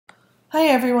Hi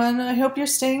everyone, I hope you're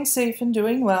staying safe and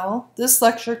doing well. This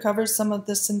lecture covers some of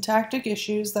the syntactic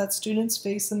issues that students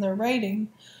face in their writing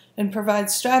and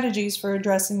provides strategies for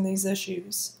addressing these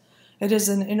issues. It is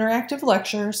an interactive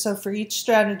lecture, so for each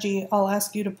strategy, I'll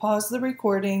ask you to pause the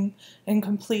recording and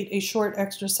complete a short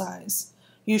exercise.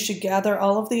 You should gather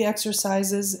all of the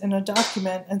exercises in a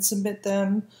document and submit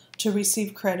them to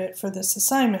receive credit for this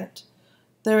assignment.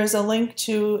 There is a link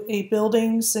to a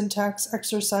Building Syntax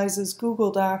Exercises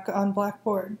Google Doc on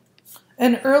Blackboard.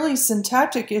 An early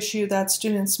syntactic issue that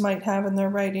students might have in their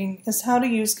writing is how to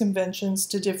use conventions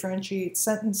to differentiate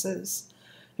sentences.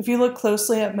 If you look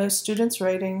closely at most students'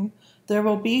 writing, there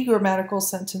will be grammatical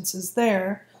sentences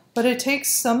there, but it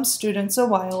takes some students a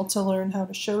while to learn how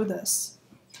to show this.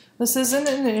 This isn't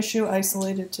an issue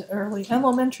isolated to early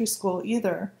elementary school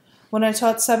either. When I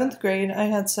taught 7th grade, I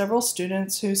had several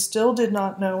students who still did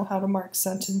not know how to mark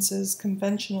sentences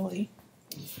conventionally.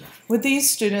 With these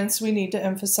students, we need to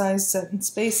emphasize sentence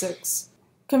basics.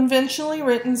 Conventionally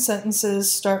written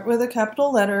sentences start with a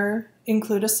capital letter,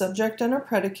 include a subject and a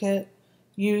predicate,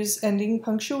 use ending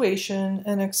punctuation,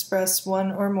 and express one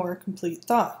or more complete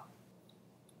thought.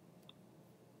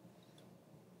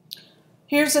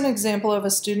 Here's an example of a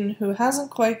student who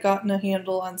hasn't quite gotten a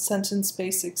handle on sentence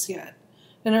basics yet.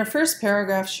 In her first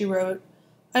paragraph, she wrote,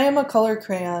 "I am a color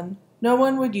crayon. No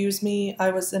one would use me. I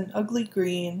was an ugly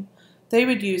green. They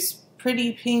would use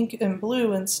pretty pink and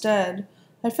blue instead.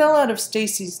 I fell out of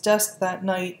Stacy's desk that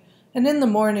night, and in the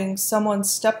morning someone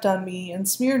stepped on me and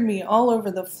smeared me all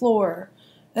over the floor.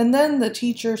 And then the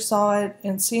teacher saw it,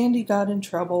 and Sandy got in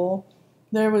trouble.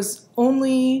 There was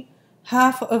only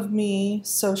half of me,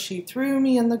 so she threw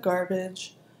me in the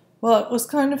garbage. Well, it was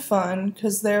kind of fun,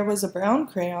 because there was a brown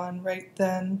crayon right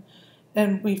then,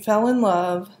 and we fell in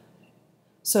love.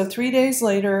 So 3 days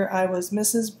later, I was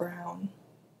Mrs. Brown."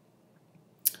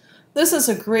 This is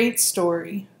a great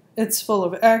story. It's full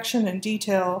of action and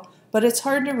detail, but it's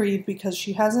hard to read because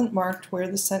she hasn't marked where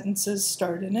the sentences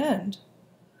start and end.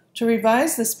 To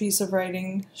revise this piece of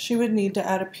writing, she would need to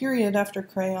add a period after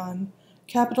crayon,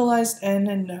 capitalized N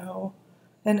and no,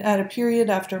 and add a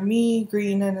period after me,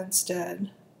 green, and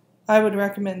instead. I would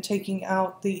recommend taking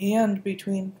out the and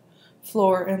between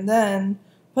floor and then,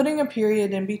 putting a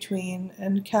period in between,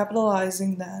 and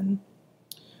capitalizing then.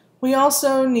 We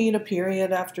also need a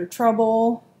period after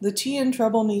trouble. The T in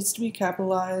trouble needs to be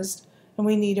capitalized, and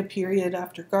we need a period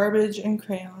after garbage and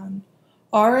crayon.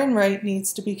 R in right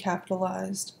needs to be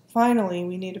capitalized. Finally,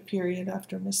 we need a period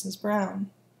after Mrs. Brown.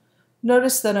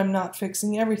 Notice that I'm not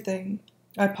fixing everything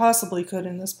I possibly could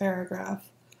in this paragraph.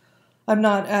 I'm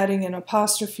not adding an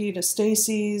apostrophe to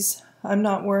Stacy's. I'm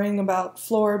not worrying about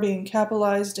floor being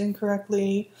capitalized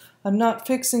incorrectly. I'm not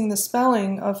fixing the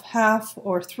spelling of half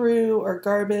or through or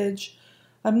garbage.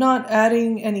 I'm not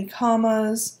adding any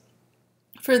commas.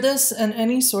 For this and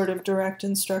any sort of direct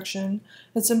instruction,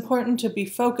 it's important to be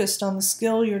focused on the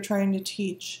skill you're trying to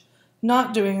teach.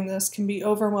 Not doing this can be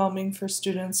overwhelming for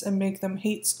students and make them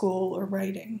hate school or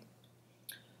writing.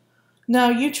 Now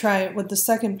you try it with the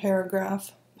second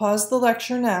paragraph. Pause the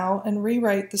lecture now and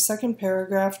rewrite the second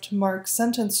paragraph to mark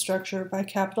sentence structure by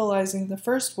capitalizing the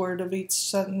first word of each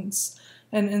sentence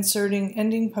and inserting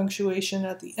ending punctuation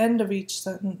at the end of each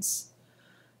sentence.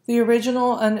 The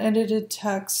original unedited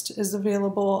text is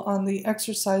available on the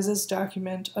exercises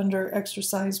document under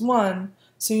Exercise 1,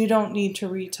 so you don't need to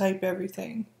retype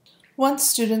everything. Once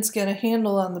students get a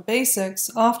handle on the basics,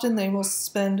 often they will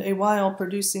spend a while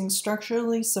producing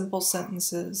structurally simple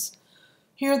sentences.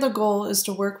 Here the goal is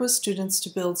to work with students to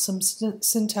build some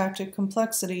syntactic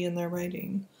complexity in their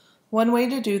writing. One way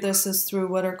to do this is through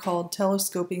what are called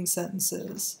telescoping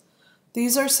sentences.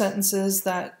 These are sentences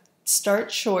that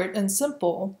start short and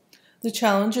simple. The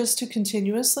challenge is to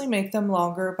continuously make them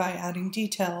longer by adding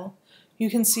detail.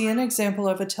 You can see an example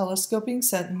of a telescoping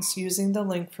sentence using the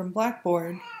link from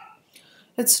Blackboard.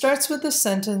 It starts with the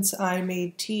sentence, "I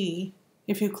made tea."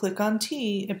 If you click on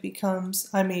tea, it becomes,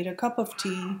 "I made a cup of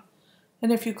tea."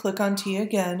 And if you click on tea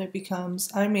again, it becomes,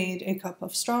 "I made a cup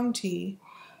of strong tea."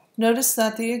 Notice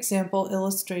that the example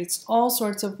illustrates all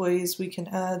sorts of ways we can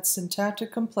add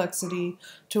syntactic complexity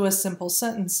to a simple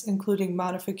sentence, including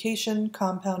modification,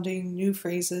 compounding, new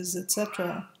phrases,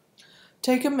 etc.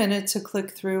 Take a minute to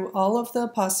click through all of the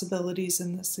possibilities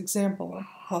in this example.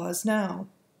 Pause now.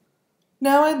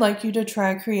 Now I'd like you to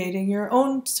try creating your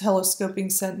own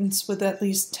telescoping sentence with at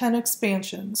least 10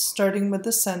 expansions, starting with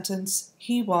the sentence,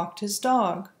 "He walked his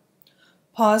dog."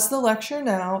 Pause the lecture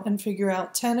now and figure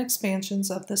out 10 expansions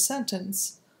of the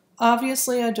sentence.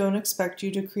 Obviously, I don't expect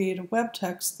you to create a web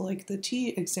text like the T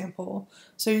example,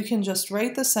 so you can just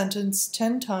write the sentence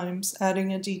 10 times,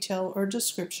 adding a detail or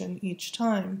description each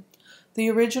time. The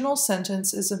original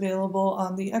sentence is available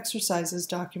on the exercises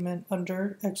document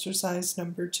under exercise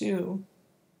number 2.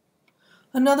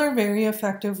 Another very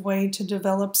effective way to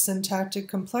develop syntactic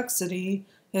complexity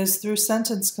is through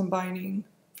sentence combining.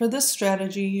 For this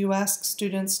strategy, you ask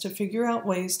students to figure out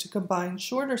ways to combine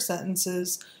shorter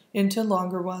sentences into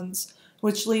longer ones,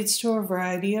 which leads to a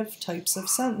variety of types of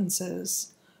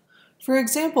sentences. For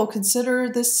example, consider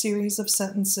this series of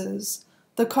sentences.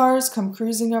 The cars come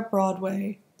cruising up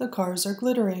Broadway. The cars are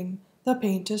glittering. The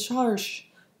paint is harsh.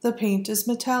 The paint is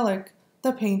metallic.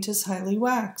 The paint is highly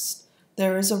waxed.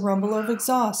 There is a rumble of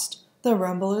exhaust. The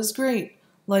rumble is great.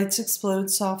 Lights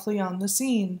explode softly on the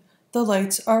scene. The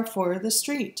lights are for the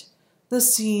street. The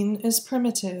scene is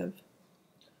primitive.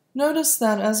 Notice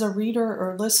that as a reader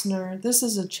or listener, this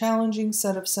is a challenging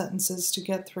set of sentences to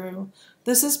get through.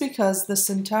 This is because the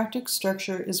syntactic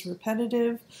structure is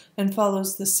repetitive and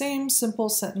follows the same simple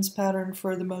sentence pattern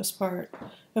for the most part.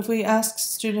 If we ask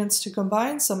students to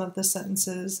combine some of the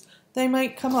sentences, they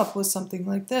might come up with something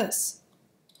like this.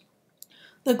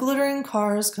 The glittering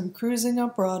cars come cruising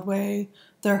up Broadway.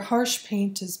 Their harsh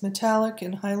paint is metallic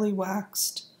and highly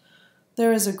waxed.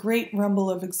 There is a great rumble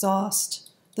of exhaust.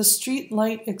 The street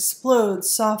light explodes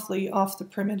softly off the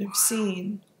primitive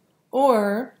scene.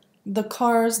 Or, the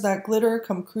cars that glitter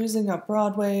come cruising up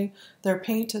Broadway. Their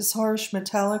paint is harsh,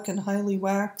 metallic, and highly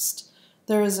waxed.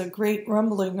 There is a great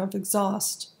rumbling of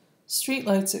exhaust.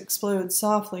 Streetlights explode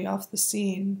softly off the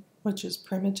scene, which is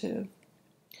primitive.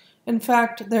 In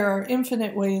fact, there are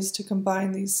infinite ways to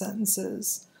combine these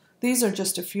sentences. These are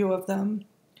just a few of them.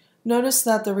 Notice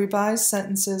that the revised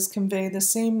sentences convey the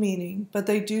same meaning, but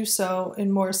they do so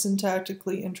in more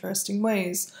syntactically interesting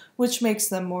ways, which makes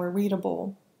them more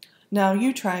readable. Now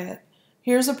you try it.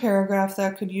 Here's a paragraph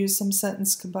that could use some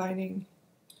sentence combining.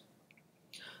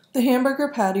 The hamburger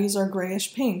patties are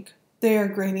grayish pink. They are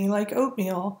grainy like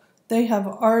oatmeal. They have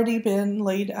already been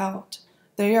laid out.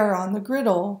 They are on the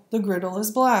griddle. The griddle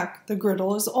is black. The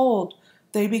griddle is old.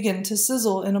 They begin to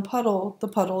sizzle in a puddle. The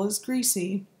puddle is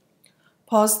greasy.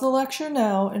 Pause the lecture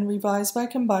now and revise by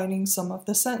combining some of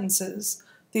the sentences.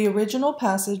 The original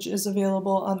passage is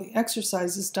available on the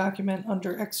exercises document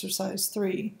under exercise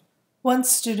 3.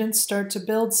 Once students start to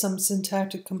build some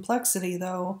syntactic complexity,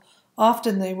 though,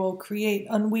 often they will create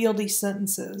unwieldy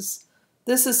sentences.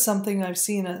 This is something I've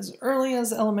seen as early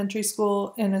as elementary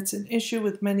school, and it's an issue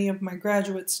with many of my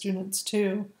graduate students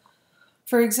too.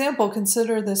 For example,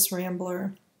 consider this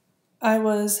rambler. I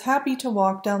was happy to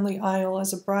walk down the aisle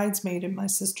as a bridesmaid in my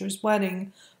sister's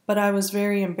wedding, but I was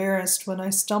very embarrassed when I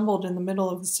stumbled in the middle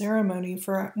of the ceremony,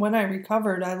 for when I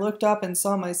recovered, I looked up and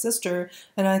saw my sister,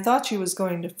 and I thought she was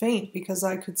going to faint because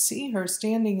I could see her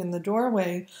standing in the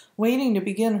doorway, waiting to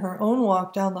begin her own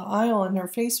walk down the aisle, and her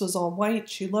face was all white.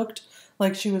 She looked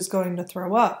like she was going to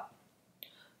throw up.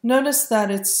 Notice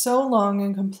that it's so long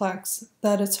and complex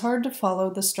that it's hard to follow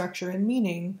the structure and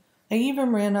meaning. I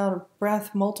even ran out of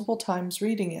breath multiple times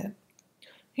reading it.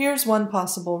 Here's one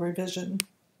possible revision.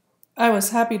 I was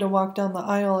happy to walk down the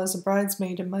aisle as a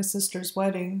bridesmaid in my sister's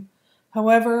wedding.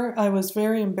 However, I was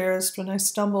very embarrassed when I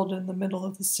stumbled in the middle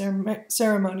of the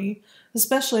ceremony,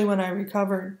 especially when I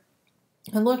recovered.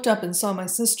 I looked up and saw my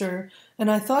sister, and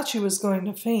I thought she was going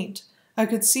to faint. I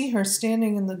could see her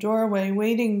standing in the doorway,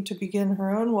 waiting to begin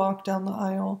her own walk down the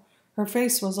aisle. Her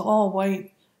face was all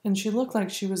white, and she looked like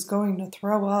she was going to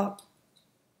throw up.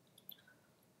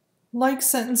 Like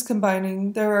sentence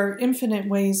combining, there are infinite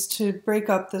ways to break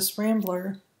up this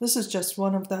rambler. This is just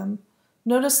one of them.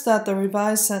 Notice that the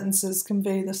revised sentences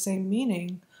convey the same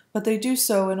meaning, but they do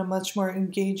so in a much more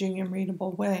engaging and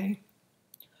readable way.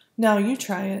 Now you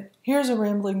try it. Here's a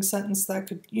rambling sentence that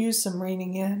could use some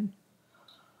reining in.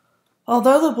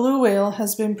 Although the blue whale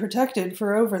has been protected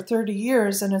for over 30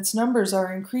 years and its numbers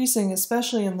are increasing,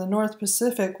 especially in the North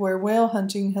Pacific where whale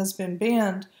hunting has been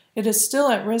banned, it is still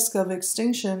at risk of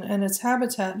extinction and its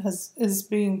habitat is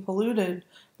being polluted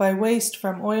by waste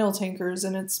from oil tankers,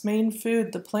 and its main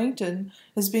food, the plankton,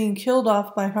 is being killed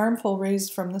off by harmful rays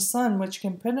from the sun, which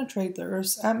can penetrate the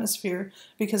Earth's atmosphere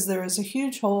because there is a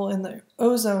huge hole in the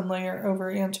ozone layer over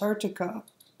Antarctica.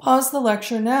 Pause the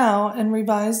lecture now and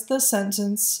revise the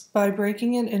sentence by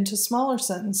breaking it into smaller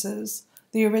sentences.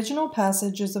 The original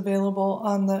passage is available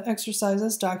on the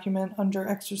exercises document under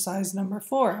exercise number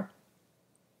 4.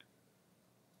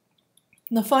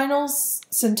 The final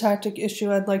syntactic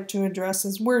issue I'd like to address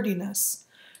is wordiness.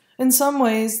 In some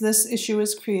ways, this issue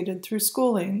is created through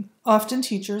schooling. Often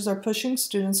teachers are pushing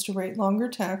students to write longer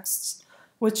texts,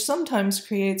 which sometimes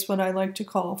creates what I like to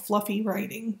call fluffy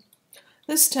writing.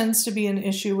 This tends to be an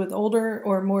issue with older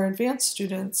or more advanced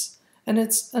students, and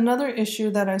it's another issue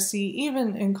that I see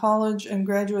even in college and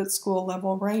graduate school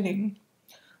level writing.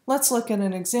 Let's look at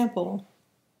an example.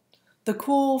 The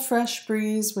cool, fresh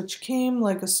breeze, which came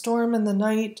like a storm in the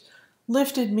night,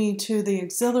 lifted me to the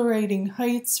exhilarating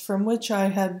heights from which I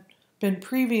had been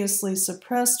previously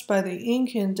suppressed by the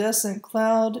incandescent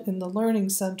cloud in the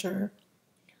learning center.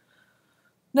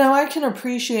 Now I can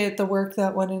appreciate the work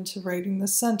that went into writing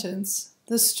this sentence.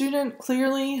 The student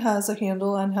clearly has a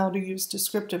handle on how to use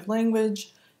descriptive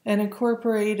language and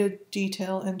incorporated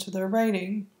detail into their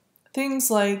writing. Things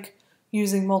like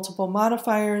using multiple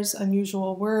modifiers,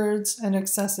 unusual words, and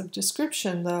excessive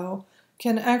description, though,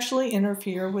 can actually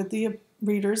interfere with the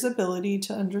reader's ability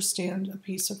to understand a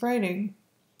piece of writing.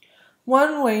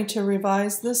 One way to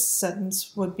revise this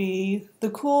sentence would be, the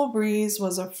cool breeze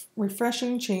was a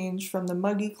refreshing change from the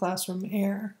muggy classroom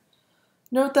air.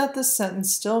 Note that this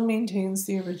sentence still maintains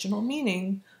the original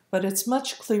meaning, but it's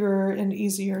much clearer and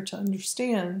easier to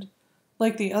understand.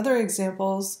 Like the other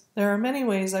examples, there are many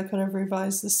ways I could have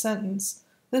revised this sentence.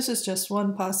 This is just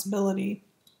one possibility.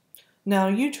 Now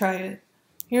you try it.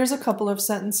 Here's a couple of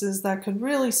sentences that could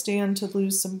really stand to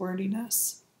lose some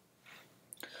wordiness.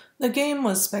 The game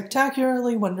was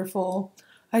spectacularly wonderful.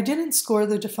 I didn't score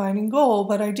the defining goal,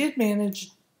 but I did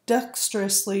manage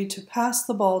dexterously to pass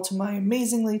the ball to my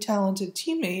amazingly talented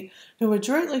teammate, who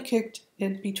adroitly kicked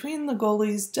it between the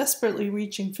goalie's desperately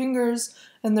reaching fingers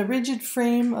and the rigid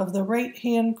frame of the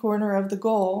right-hand corner of the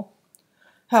goal.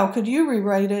 How could you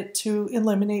rewrite it to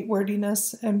eliminate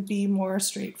wordiness and be more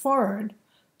straightforward?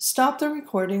 Stop the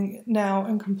recording now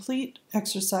and complete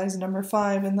exercise number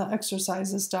 5 in the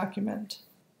exercises document.